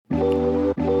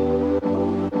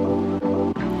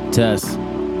Test.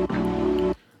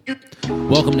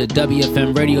 Welcome to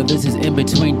WFM Radio. This is In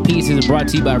Between Pieces, brought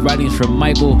to you by Writings from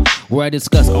Michael, where I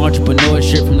discuss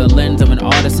entrepreneurship from the lens of an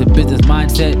artist and business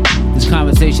mindset. This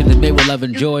conversation is made with love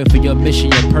and joy for your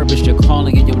mission, your purpose, your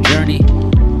calling, and your journey.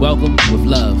 Welcome with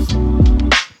love.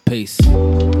 Peace.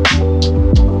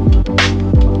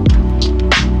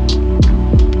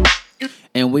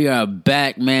 And we are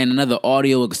back, man. Another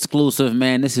audio exclusive,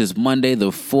 man. This is Monday, the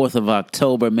 4th of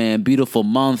October, man. Beautiful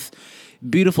month.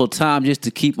 Beautiful time just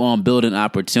to keep on building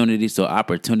opportunity so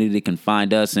opportunity can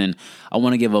find us. And I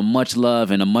want to give a much love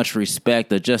and a much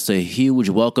respect, just a huge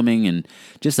welcoming and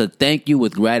just a thank you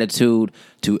with gratitude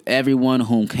to everyone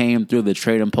who came through the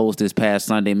Trading Post this past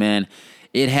Sunday, man.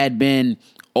 It had been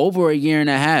over a year and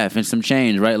a half and some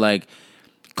change, right? Like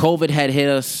COVID had hit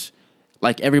us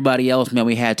like everybody else, man.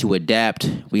 We had to adapt.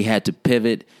 We had to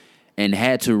pivot and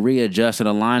had to readjust and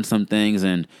align some things.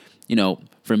 And, you know,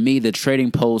 for me, the Trading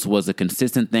Post was a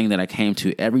consistent thing that I came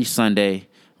to every Sunday,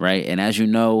 right? And as you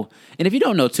know, and if you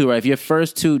don't know too, right, if you're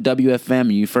first to WFM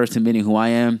and you're first admitting who I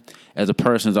am as a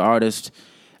person, as an artist,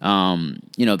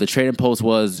 you know, the Trading Post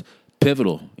was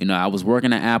pivotal. You know, I was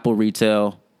working at Apple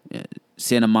Retail,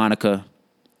 Santa Monica,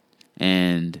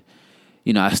 and,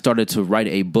 you know, I started to write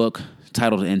a book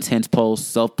titled Intense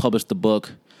Post, self-published the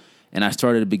book, and I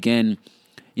started to begin,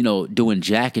 you know, doing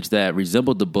jackets that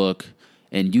resembled the book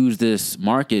and use this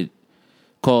market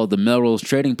called the Melrose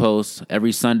Trading Post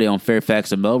every Sunday on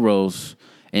Fairfax and Melrose,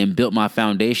 and built my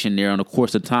foundation there. On the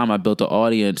course of time, I built an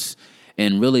audience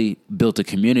and really built a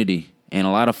community. And a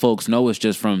lot of folks know it's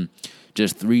just from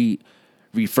just 3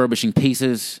 refurbishing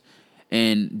pieces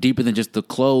and deeper than just the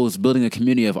clothes, building a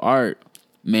community of art.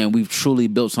 Man, we've truly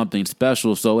built something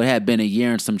special. So it had been a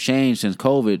year and some change since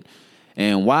COVID.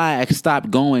 And why I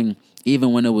stopped going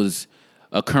even when it was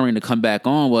occurring to come back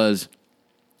on was,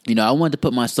 you know, I wanted to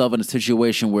put myself in a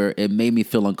situation where it made me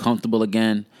feel uncomfortable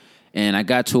again. And I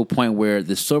got to a point where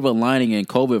the silver lining in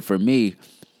COVID for me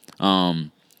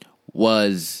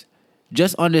was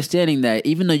just understanding that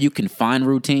even though you can find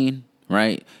routine,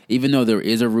 right, even though there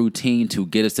is a routine to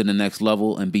get us to the next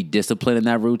level and be disciplined in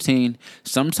that routine,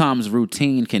 sometimes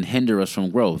routine can hinder us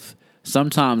from growth.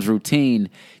 Sometimes routine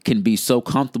can be so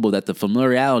comfortable that the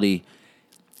familiarity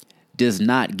does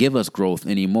not give us growth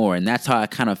anymore. And that's how I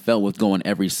kind of felt with going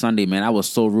every Sunday, man. I was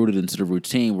so rooted into the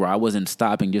routine where I wasn't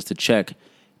stopping just to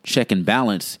check and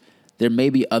balance. There may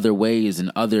be other ways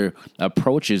and other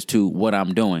approaches to what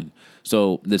I'm doing.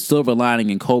 So the silver lining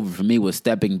in COVID for me was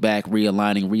stepping back,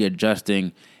 realigning,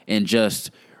 readjusting, and just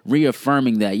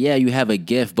reaffirming that, yeah, you have a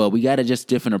gift, but we got a just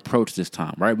different approach this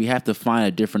time, right? We have to find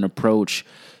a different approach.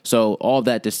 So all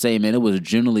that to say, man, it was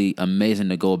generally amazing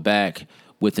to go back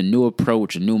with a new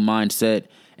approach, a new mindset.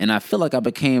 And I feel like I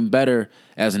became better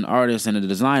as an artist and a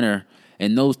designer.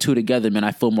 And those two together, man,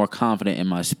 I feel more confident in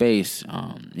my space.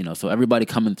 You know, so everybody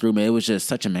coming through, man, it was just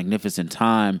such a magnificent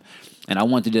time. And I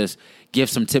want to just give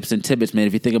some tips and tidbits, man.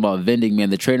 If you think about vending, man,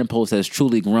 the Trading Post has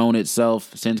truly grown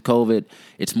itself since COVID.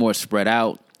 It's more spread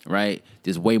out, right?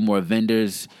 There's way more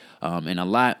vendors and a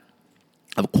lot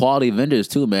of quality vendors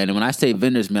too, man. And when I say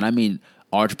vendors, man, I mean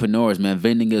entrepreneurs, man.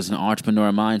 Vending is an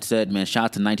entrepreneur mindset, man. Shout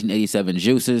out to 1987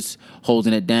 Juices,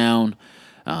 holding it down.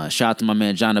 Shout out to my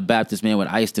man John the Baptist, man, with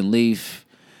Iced and Leaf.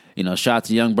 You know, shout out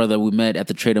to young brother we met at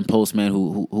the Trading Post, man,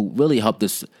 who really helped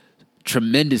us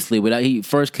tremendously. He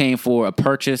first came for a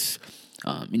purchase,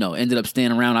 you know, ended up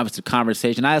staying around, obviously,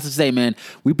 conversation. I have to say, man,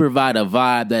 we provide a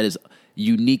vibe that is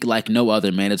unique like no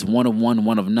other, man. It's one of one,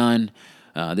 one of none.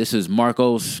 This is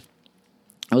Marcos.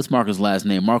 What's Marcos' last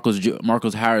name?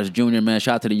 Marcos Harris Jr., man.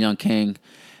 Shout out to the young king,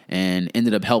 and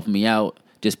ended up helping me out,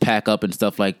 just pack up and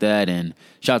stuff like that. And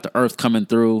shout out to Earth coming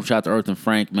through. Shout out to Earth and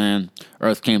Frank, man.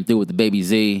 Earth came through with the baby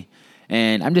Z.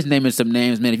 And I'm just naming some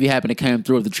names, man. If you happen to come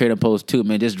through with the Trading Post too,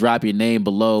 man, just drop your name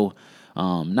below.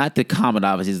 Not the comment,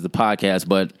 obviously, is the podcast,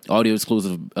 but audio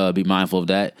exclusive, be mindful of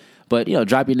that. But, you know,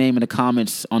 drop your name in the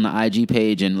comments on the IG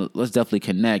page and let's definitely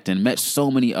connect. And met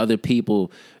so many other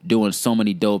people doing so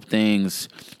many dope things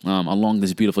along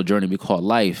this beautiful journey we call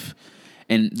life.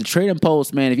 And the Trading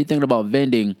Post, man, if you're thinking about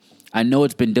vending, I know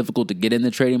it's been difficult to get in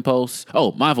the Trading Post.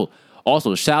 Oh, mindful.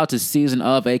 Also, shout out to Season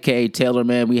of, a.k.a. Taylor,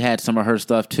 man. We had some of her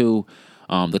stuff, too.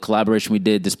 The collaboration we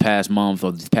did this past month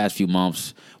or these past few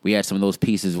months, we had some of those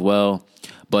pieces as well.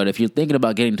 But if you're thinking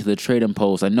about getting to the Trading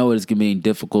Post, I know it's going to be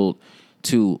difficult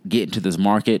to get into this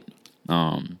market.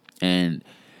 And,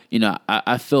 you know,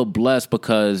 I feel blessed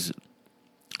because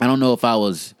I don't know if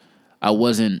I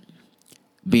wasn't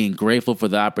being grateful for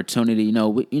the opportunity. You know,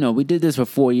 we did this for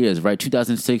 4 years, right?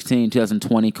 2016,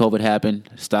 2020, COVID happened,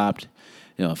 stopped.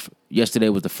 You know, yesterday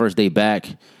was the first day back.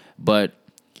 But,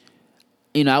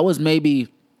 you know, I was maybe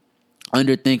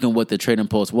underthinking what the Trading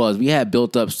Post was. We had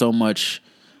built up so much,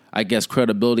 I guess,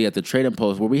 credibility at the Trading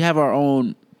Post where we have our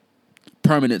own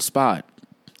permanent spot.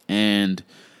 And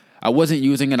I wasn't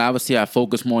using it. Obviously, I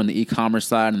focus more on the e-commerce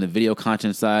side and the video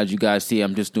content side. You guys see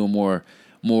I'm just doing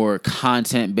more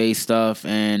content-based stuff.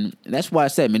 And that's why I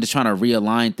said, man, just trying to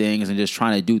realign things and just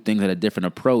trying to do things at a different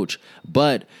approach.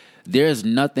 But there's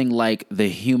nothing like the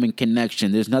human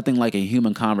connection. There's nothing like a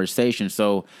human conversation.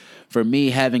 So for me,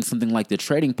 having something like the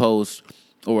Trading Post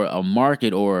or a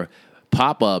market or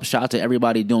pop-up, shout out to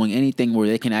everybody doing anything where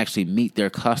they can actually meet their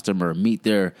customer, meet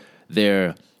their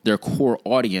core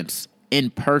audience in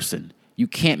person. You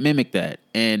can't mimic that.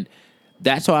 And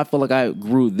that's how I feel like I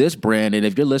grew this brand. And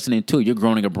if you're listening to, you're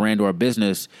growing a brand or a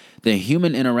business, the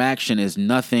human interaction is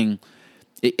nothing.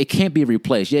 It can't be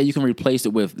replaced. Yeah, you can replace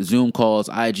it with Zoom calls,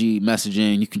 IG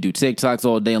messaging. You can do TikToks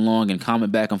all day long and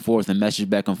comment back and forth and message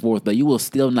back and forth, but you will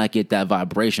still not get that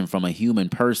vibration from a human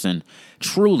person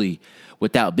truly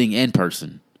without being in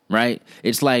person, right?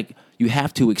 It's like you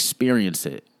have to experience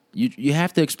it. You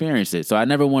have to experience it. So I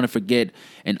never want to forget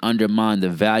and undermine the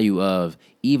value of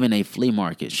even a flea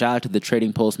market. Shout out to the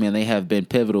Trading Post, man. They have been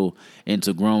pivotal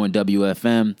into growing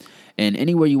WFM. And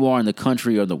anywhere you are in the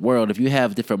country or the world, if you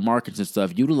have different markets and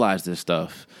stuff, utilize this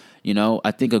stuff. You know,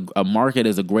 I think a market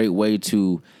is a great way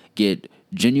to get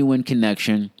genuine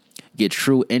connection, get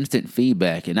true instant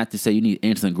feedback. And not to say you need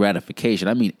instant gratification.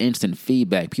 I mean instant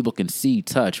feedback. People can see,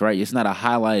 touch, right? It's not a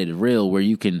highlighted reel where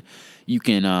you're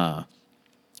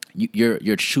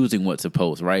choosing what to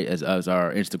post, right? As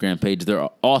our Instagram page, they're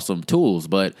awesome tools,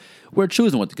 but we're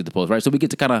choosing what to get to post, right? So we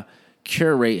get to kind of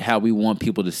curate how we want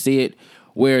people to see it.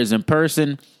 Whereas in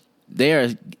person,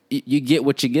 you get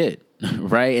what you get,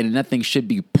 right? And nothing should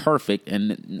be perfect,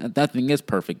 and nothing is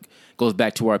perfect. Goes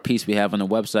back to our piece we have on the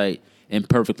website,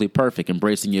 Imperfectly Perfect,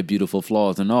 embracing your beautiful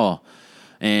flaws and all.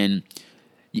 And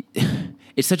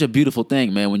it's such a beautiful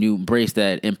thing, man, when you embrace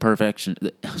that the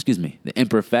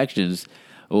imperfections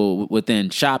within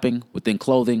shopping, within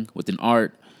clothing, within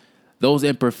art. Those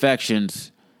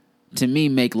imperfections, to me,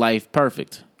 make life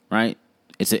perfect, right?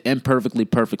 It's an imperfectly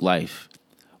perfect life.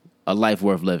 A life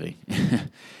worth living.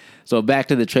 So back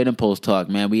to the Trading Post talk,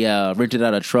 man. We rented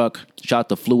out a truck. Shout out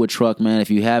the Fluid Truck, man. If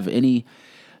you have any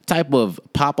type of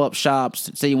pop-up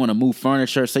shops, say you want to move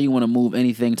furniture, say you want to move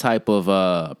anything type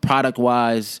of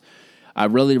product-wise, I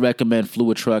really recommend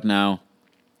Fluid Truck now.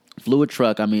 Fluid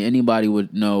Truck, I mean, anybody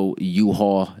would know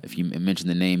U-Haul. If you mention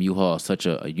the name U-Haul, such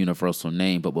a universal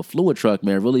name. But with Fluid Truck,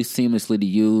 man, really seamlessly to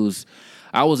use.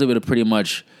 I was able to pretty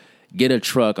much get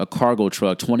a cargo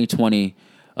truck, 2020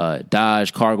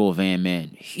 Dodge cargo van, man.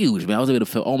 Huge, man. I was able to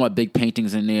fit all my big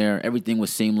paintings in there. Everything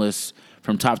was seamless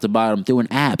from top to bottom through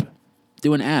an app. I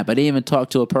didn't even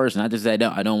talk to a person. I just said,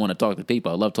 I don't want to talk to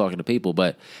people. I love talking to people.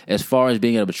 But as far as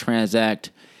being able to transact,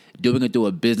 doing it through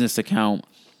a business account,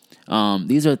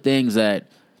 these are things that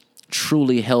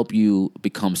truly help you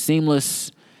become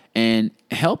seamless and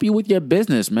help you with your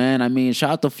business, man. I mean,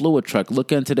 shout out to Fluid Truck.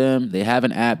 Look into them. They have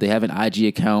an app. They have an IG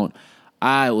account.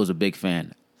 I was a big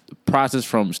fan. The process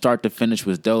from start to finish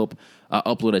was dope. I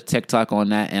uploaded a TikTok on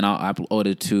that, and I'll upload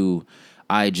it to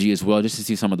IG as well, just to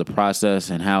see some of the process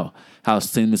and how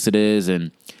seamless it is.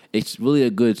 And it's really a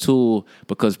good tool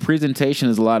because presentation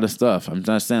is a lot of stuff. I'm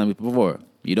not saying before.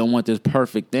 You don't want this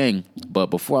perfect thing. But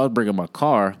before I was bringing my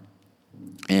car,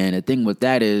 and the thing with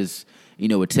that is, you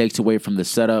know, it takes away from the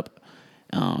setup.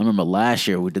 I remember last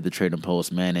year we did the Trading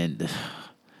Post, man, and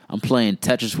I'm playing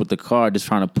Tetris with the car, just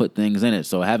trying to put things in it.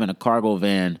 So having a cargo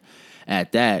van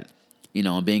at that, you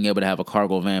know, and being able to have a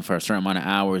cargo van for a certain amount of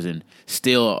hours and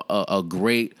still a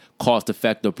great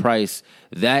cost-effective price,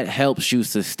 that helps you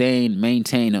sustain,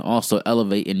 maintain, and also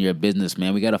elevate in your business,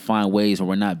 man. We got to find ways where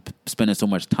we're not spending so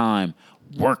much time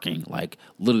working, like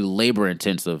literally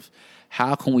labor-intensive.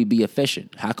 How can we be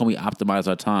efficient? How can we optimize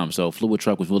our time? So Fluid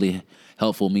Truck was really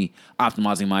helpful me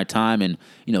optimizing my time and,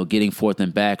 you know, getting forth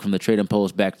and back from the Trading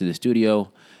Post back to the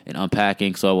studio and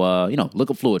unpacking. So, you know,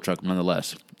 look at Fluid Truck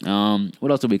nonetheless.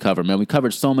 What else did we cover, man? We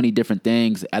covered so many different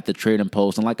things at the Trading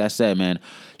Post. And like I said, man,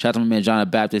 shout out to my man John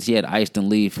Baptist. He had iced and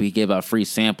leaf. He gave out free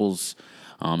samples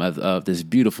of this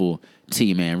beautiful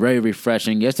tea, man. Very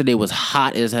refreshing. Yesterday was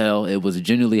hot as hell. It was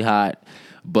genuinely hot.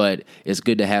 But it's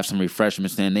good to have some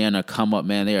refreshments. And they're going to come up,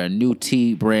 man. They're a new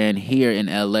tea brand here in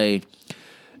L.A.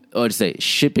 Or to say,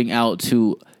 shipping out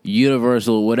to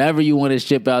Universal, whatever you want to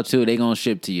ship out to, they going to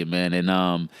ship to you, man.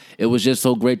 And it was just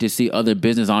so great to see other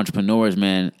business entrepreneurs,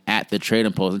 man, at the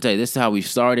Trading Post. I'll tell you, this is how we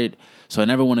started. So I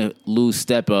never want to lose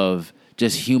step of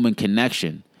just human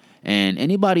connection. And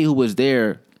anybody who was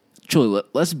there, truly,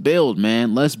 let's build,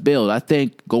 man. Let's build. I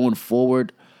think going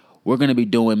forward, we're going to be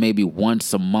doing maybe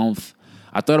once a month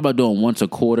I thought about doing once a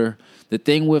quarter. The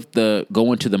thing with the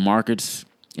going to the markets,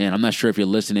 and I'm not sure if you're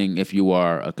listening, if you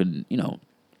are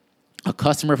a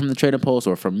customer from the Trading Post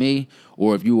or from me,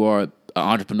 or if you are an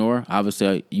entrepreneur.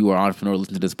 Obviously, you are an entrepreneur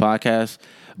listening to this podcast.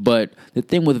 But the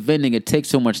thing with vending, it takes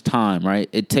so much time, right?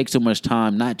 It takes so much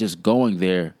time, not just going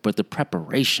there, but the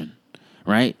preparation,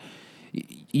 right?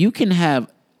 You can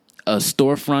have a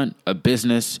storefront, a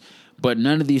business, but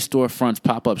none of these storefronts,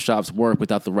 pop-up shops work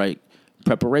without the right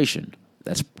preparation.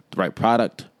 That's the right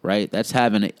product, right? That's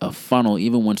having a funnel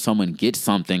even when someone gets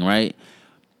something, right?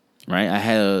 Right? I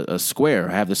had a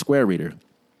Square. I have the Square Reader,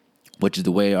 which is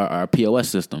the way our POS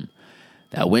system.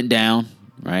 That went down,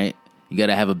 right? You got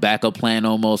to have a backup plan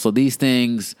almost. So these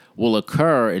things will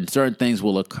occur and certain things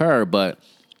will occur, but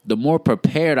the more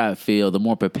prepared I feel, the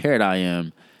more prepared I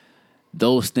am,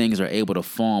 those things are able to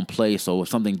fall in place. So if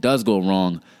something does go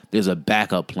wrong, there's a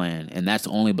backup plan, and that's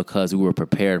only because we were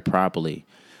prepared properly.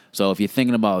 So if you're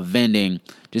thinking about vending,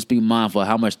 just be mindful of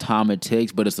how much time it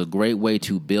takes, but it's a great way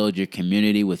to build your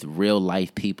community with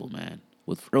real-life people, man,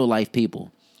 with real-life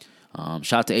people.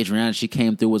 Shout out to Adriana. She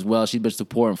came through as well. She's been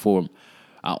supporting for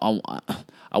I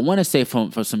want to say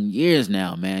for some years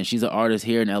now, man. She's an artist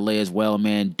here in LA as well,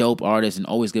 man. Dope artist and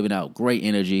always giving out great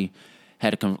energy.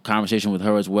 Had a conversation with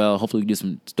her as well. Hopefully we do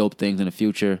some dope things in the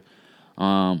future.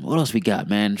 What else we got,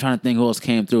 man? I'm trying to think who else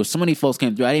came through. So many folks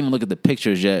came through. I didn't even look at the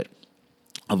pictures yet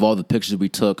of all the pictures we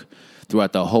took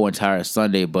throughout the whole entire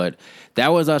Sunday. But that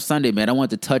was our Sunday, man. I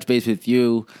wanted to touch base with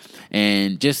you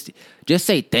and just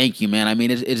say thank you, man. I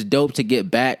mean, it's dope to get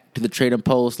back to the Trading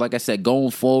Post. Like I said,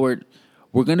 going forward,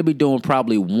 we're going to be doing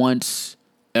probably once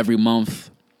every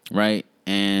month, right?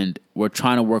 And we're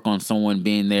trying to work on someone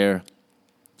being there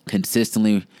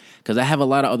consistently because I have a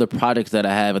lot of other projects that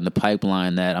I have in the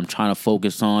pipeline that I'm trying to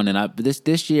focus on. And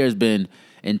this year has been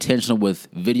intentional with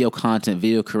video content,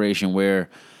 video creation, where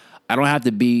I don't have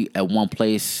to be at one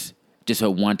place just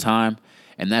at one time.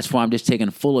 And that's why I'm just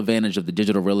taking full advantage of the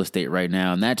digital real estate right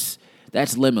now. And that's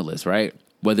limitless, right?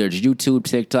 Whether it's YouTube,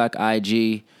 TikTok,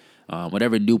 IG,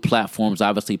 whatever new platforms,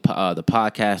 obviously the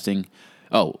podcasting.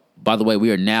 Oh, by the way, we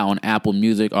are now on Apple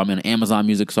Music. I mean, Amazon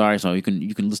Music. Sorry, so you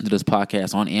can listen to this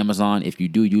podcast on Amazon if you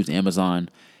do use Amazon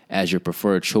as your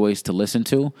preferred choice to listen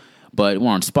to. But we're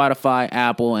on Spotify,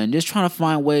 Apple, and just trying to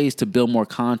find ways to build more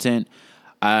content.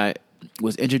 I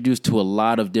was introduced to a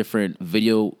lot of different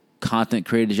video content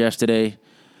creators yesterday,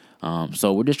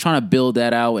 so we're just trying to build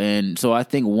that out. And so I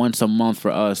think once a month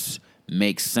for us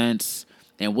makes sense.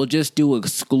 And we'll just do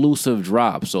exclusive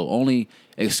drops. So only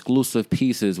exclusive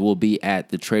pieces will be at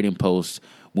the Trading Post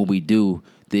when we do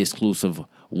the exclusive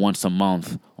once a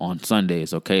month on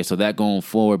Sundays, okay? So that going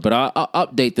forward. But I'll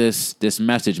update this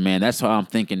message, man. That's how I'm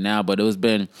thinking now. But it was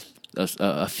been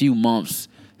a few months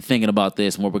thinking about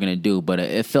this and what we're going to do. But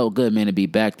it felt good, man, to be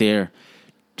back there.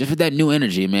 Just with that new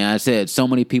energy, man. I said so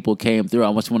many people came through.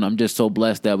 I'm just so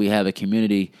blessed that we have a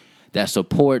community that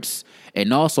supports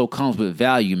and also comes with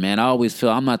value, man. I always feel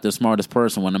I'm not the smartest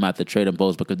person when I'm at the Trading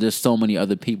Post because there's so many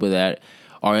other people that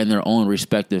are in their own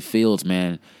respective fields,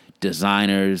 man.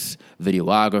 Designers,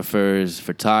 videographers,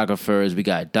 photographers. We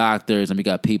got doctors and we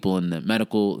got people in the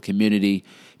medical community,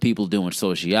 people doing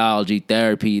sociology,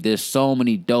 therapy. There's so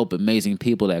many dope, amazing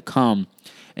people that come.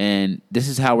 And this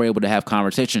is how we're able to have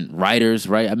conversation. Writers,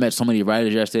 right? I met so many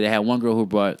writers yesterday. I had one girl who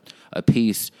brought a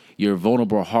piece, Your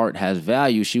Vulnerable Heart Has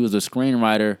Value. She was a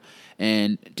screenwriter.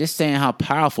 And just saying how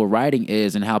powerful writing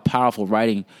is and how powerful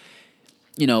writing,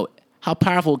 how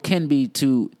powerful it can be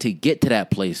to get to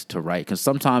that place to write. Because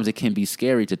sometimes it can be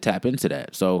scary to tap into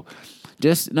that. So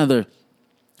just another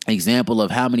example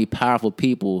of how many powerful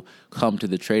people come to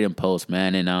the Trading Post,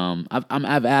 man. And I'm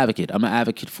an advocate. I'm an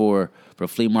advocate for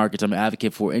flea markets. I'm an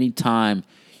advocate for any time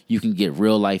you can get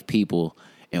real life people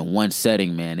in one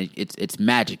setting, man. It's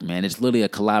magic, man. It's literally a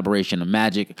collaboration of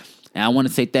magic. And I want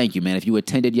to say thank you, man. If you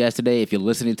attended yesterday, if you're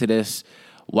listening to this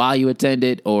while you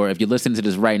attended, or if you're listening to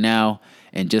this right now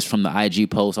and just from the IG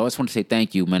post, I just want to say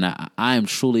thank you, man. I am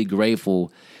truly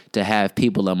grateful to have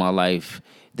people in my life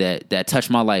that touch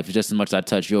my life just as much as I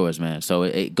touch yours, man. So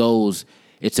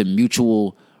it's a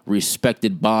mutual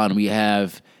respected bond we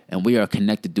have, and we are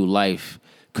connected through life,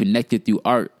 connected through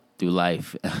art, through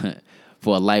life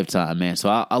for a lifetime, man. So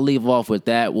I'll leave off with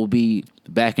that. We'll be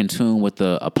back in tune with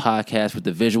a podcast with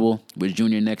the visual with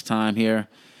Junior next time here.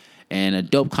 And a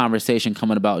dope conversation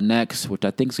coming about next, which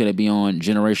I think is going to be on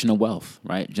generational wealth,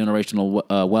 right?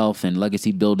 Generational wealth and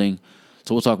legacy building.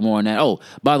 So we'll talk more on that. Oh,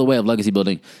 by the way, of legacy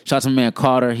building, shout out to my man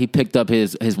Carter. He picked up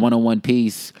his 101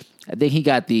 piece. I think he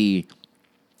got the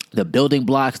the building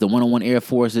blocks, the 101 Air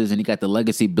Forces, and he got the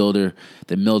Legacy Builder,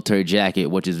 the military jacket,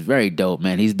 which is very dope,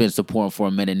 man. He's been supporting for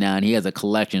a minute now, and he has a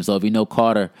collection. So if you know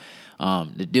Carter,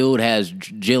 the dude has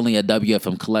generally a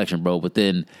WFM collection, bro. But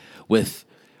then with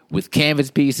canvas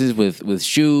pieces, with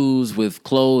shoes, with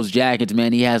clothes, jackets,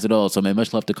 man, he has it all. So, man,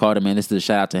 much love to Carter, man. This is a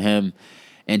shout out to him.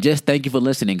 And just thank you for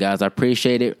listening, guys. I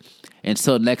appreciate it.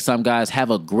 Until next time, guys, have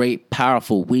a great,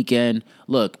 powerful weekend.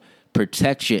 Look,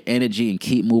 protect your energy and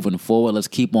keep moving forward. Let's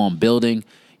keep on building.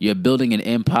 You're building an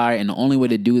empire, and the only way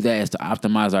to do that is to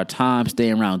optimize our time, stay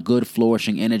around good,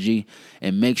 flourishing energy,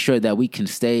 and make sure that we can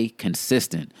stay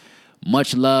consistent.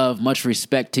 Much love, much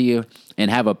respect to you,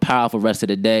 and have a powerful rest of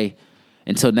the day.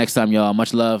 Until next time, y'all,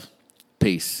 much love.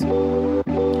 Peace.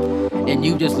 And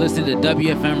you just listened to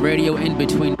WFM Radio In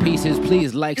Between Pieces.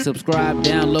 Please like, subscribe,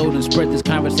 download, and spread this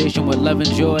conversation with love and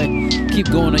joy.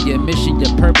 Keep going on your mission,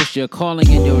 your purpose, your calling,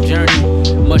 and your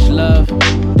journey. Much love.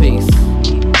 Peace.